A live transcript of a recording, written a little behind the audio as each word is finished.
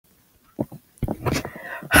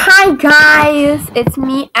Guys, it's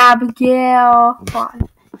me, Abigail.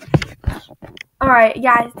 Alright,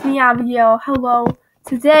 guys, it's me, Abigail. Hello.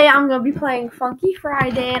 Today I'm going to be playing Funky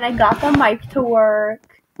Friday, and I got the mic to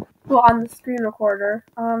work. Well, on the screen recorder.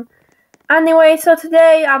 Anyway, so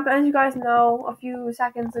today, as you guys know, a few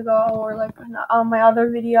seconds ago, or like on my other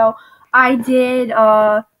video, I did,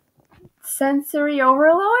 sensory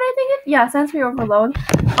overload, sensory overload,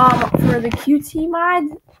 for the QT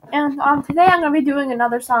mod. And today I'm gonna be doing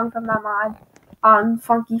another song from that mod on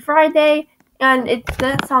Funky Friday, and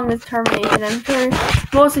that song is Termination. I'm sure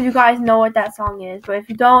most of you guys know what that song is, but if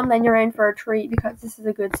you don't, then you're in for a treat because this is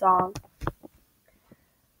a good song.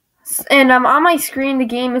 And on my screen the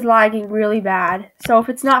game is lagging really bad, so if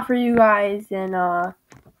it's not for you guys, then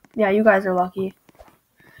yeah, you guys are lucky.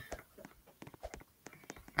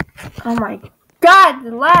 Oh my god,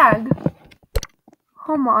 the lag!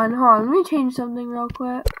 Hold on, let me change something real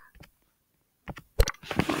quick.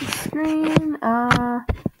 Screen,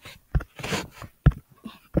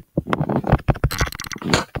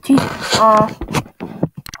 Jesus,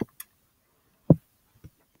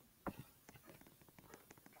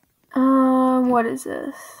 what is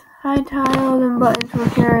this? High tiles and buttons for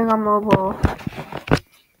sharing on mobile.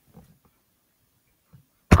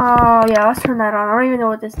 Oh, yeah, let's turn that on. I don't even know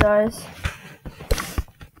what this does.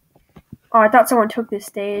 Oh, I thought someone took this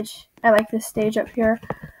stage. I like this stage up here.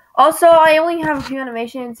 Also, I only have a few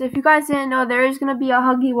animations. If you guys didn't know, there is going to be a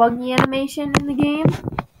Huggy Wuggy animation in the game.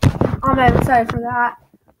 I'm excited for that.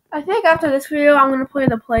 I think after this video, I'm going to play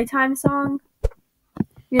the Playtime song.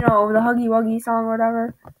 You know, the Huggy Wuggy song or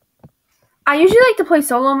whatever. I usually like to play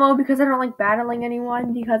solo mode because I don't like battling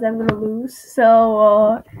anyone because I'm going to lose.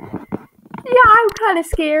 So, yeah, I'm kind of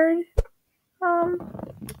scared.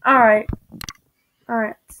 Alright.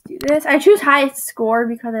 Alright, let's do this. I choose highest score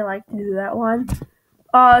because I like to do that one.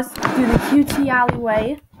 Let's do the QT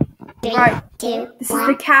alleyway. Right, this is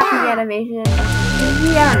the capping animation. I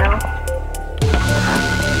don't know.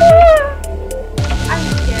 I'm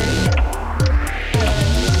scared.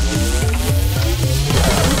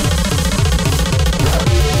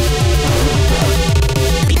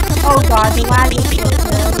 Oh god, the lag is so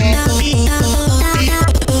good.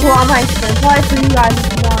 Well, on my screen, probably for you guys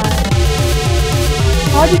it's not.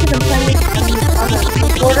 Probably because I'm playing on the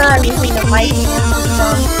recorder, I'm using the mic, so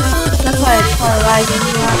that's why it's probably lagging.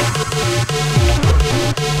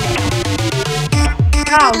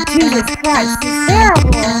 Oh, Jesus Christ, it's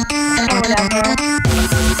terrible! Or whatever.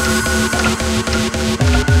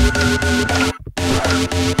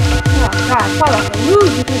 Oh god, I thought I was gonna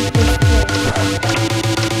lose because of this thing.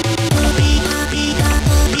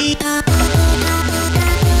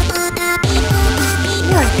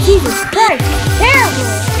 Oh, Jesus Christ, it's terrible!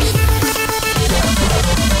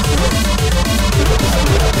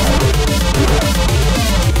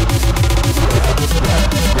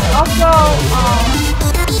 Also,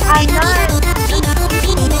 I'm not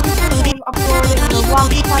uploading the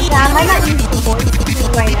Roblox content. I might not use the voice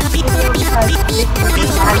in my next video because this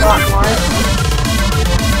is a lot more.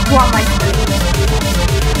 Who on my screen?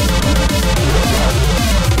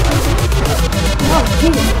 Oh,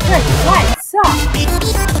 Jesus Christ, what sucks?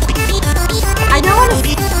 I don't want to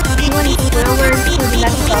do any spoilers for the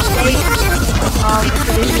next update.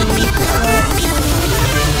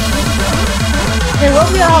 There will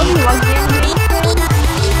be a Huggy Wuggy animation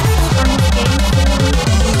on this game soon.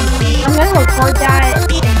 I'm gonna record that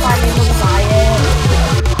if I'm able to buy it.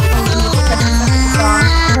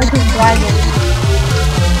 Like his dragon.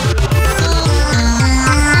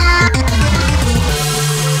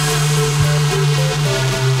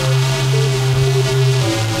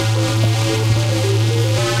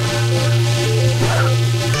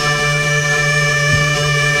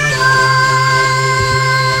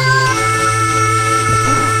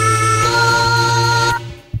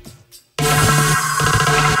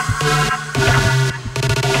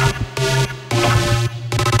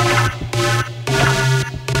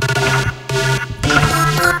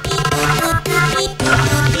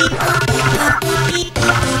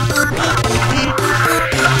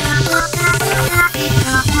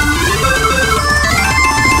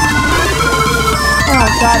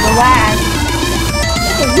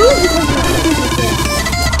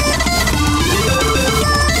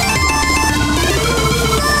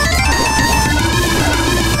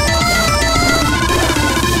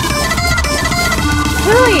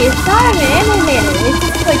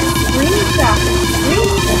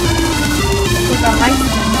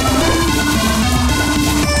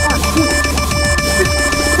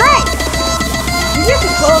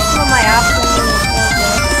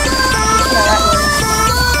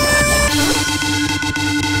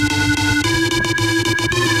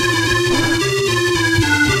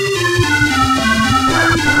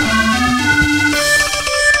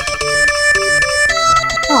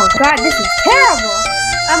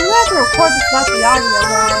 record this without the audio,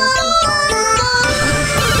 guys. I'm sorry.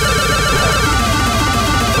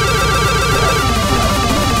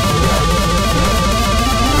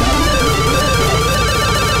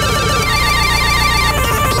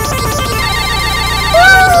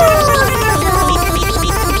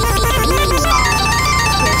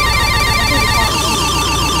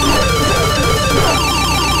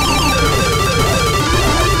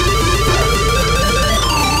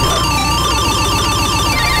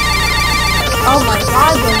 Oh my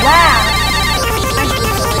god, the lag!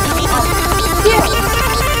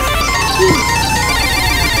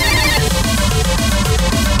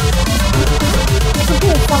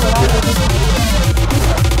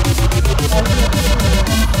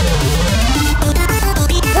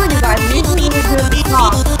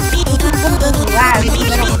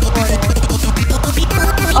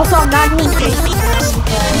 Also, I'm not doing Facebook because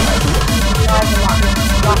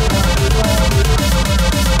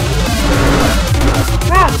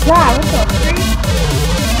crap, what the freak?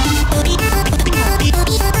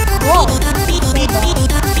 Whoa.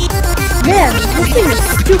 Man, this thing is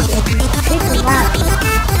stupid. Take the lap.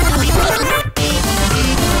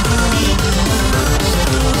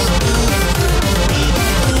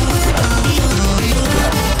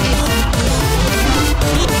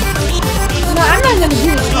 No, I'm not gonna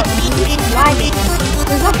do this part. This is lagging.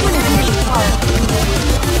 There's no point in doing this part.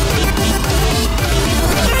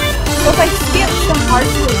 So if I skip some parts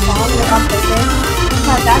of the song like on purpose,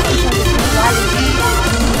 that's because it's lagging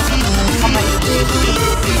on my screen.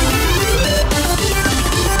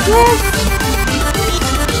 Yes!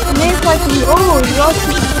 And then it's like, oh, you all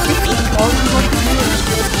keep skipping songs, what to do?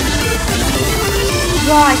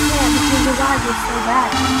 Well, I can't because the lag is so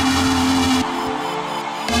bad.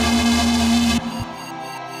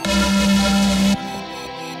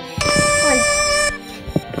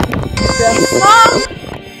 The song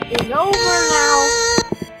is over now.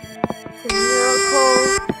 It's a miracle.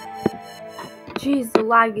 Jeez, the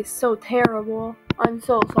lag is so terrible. I'm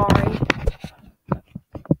so sorry.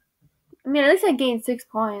 I mean, at least I gained 6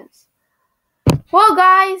 points. Well,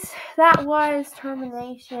 guys, that was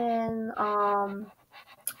Termination.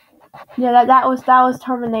 Yeah, that was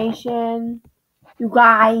Termination. You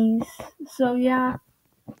guys. So yeah.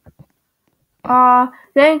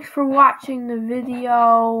 Thanks for watching the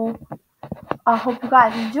video. I hope you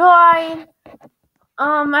guys enjoyed.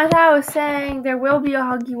 As I was saying, there will be a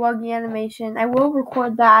Huggy Wuggy animation. I will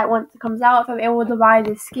record that once it comes out if I'm able to buy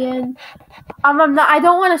the skin. I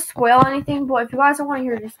don't want to spoil anything, but if you guys don't want to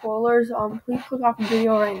hear the spoilers, please click off the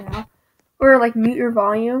video right now. Or, like, mute your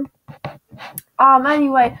volume.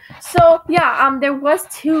 Anyway, so, yeah, there was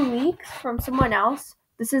 2 leaks from someone else.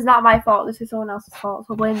 This is not my fault. This is someone else's fault,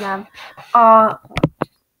 so blame them. Alright.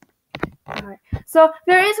 So,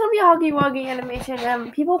 there is going to be a Huggy Wuggy animation,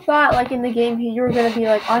 and people thought, like, in the game, you were going to be,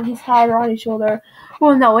 like, on his head or on his shoulder.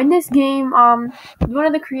 Well, no, in this game, one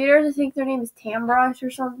of the creators, I think their name is Tambrush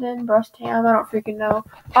or something, Brush Tam, I don't freaking know.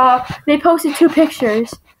 They posted 2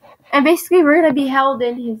 pictures, and basically, we're going to be held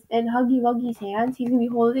in Huggy Wuggy's hands. He's going to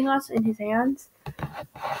be holding us in his hands,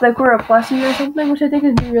 like we're a plushie or something, which I think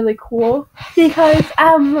is really cool, because,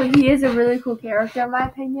 he is a really cool character, in my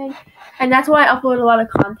opinion. And that's why I upload a lot of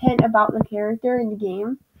content about the character in the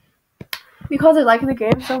game. Because I like the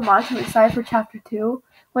game so much, I'm excited for Chapter 2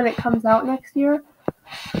 when it comes out next year.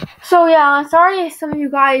 So yeah, I'm sorry if some of you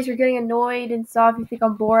guys are getting annoyed and stuff. You think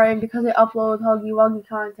I'm boring because I upload Huggy Wuggy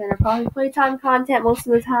content or probably playtime content most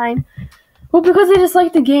of the time. Well, because I just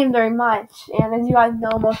like the game very much. And as you guys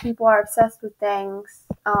know, most people are obsessed with things.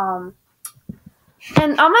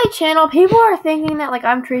 And on my channel, people are thinking that, like,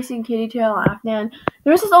 I'm tracing Kitty Tail and Afnan.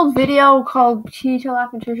 There was this old video called Kitty Tail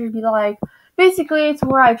Afnan Tracers Be Like. Basically, it's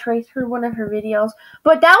where I traced her one of her videos.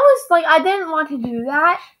 But that was, like, I didn't want to do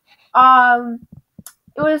that.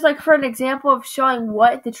 It was, like, for an example of showing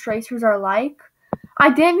what the tracers are like.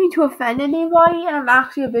 I didn't mean to offend anybody, and I'm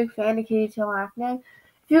actually a big fan of Kitty Tail and Afnan.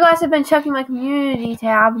 If you guys have been checking my community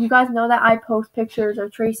tab, you guys know that I post pictures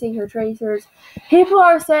of tracing her tracers. People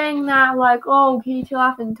are saying that, like, oh, Kitty Tail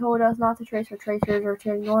Afnan told us not to trace her tracers or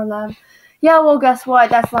to ignore them. Yeah, well, guess what?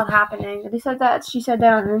 That's not happening. She said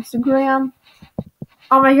that on Instagram.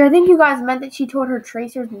 Oh my god, I think you guys meant that she told her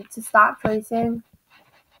tracers to stop tracing.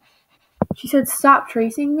 She said, stop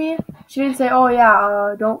tracing me? She didn't say, oh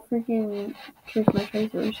yeah, don't freaking trace my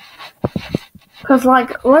tracers. Because,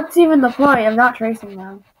 like, what's even the point of not tracing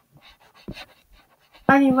them?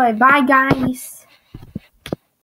 Anyway, bye guys!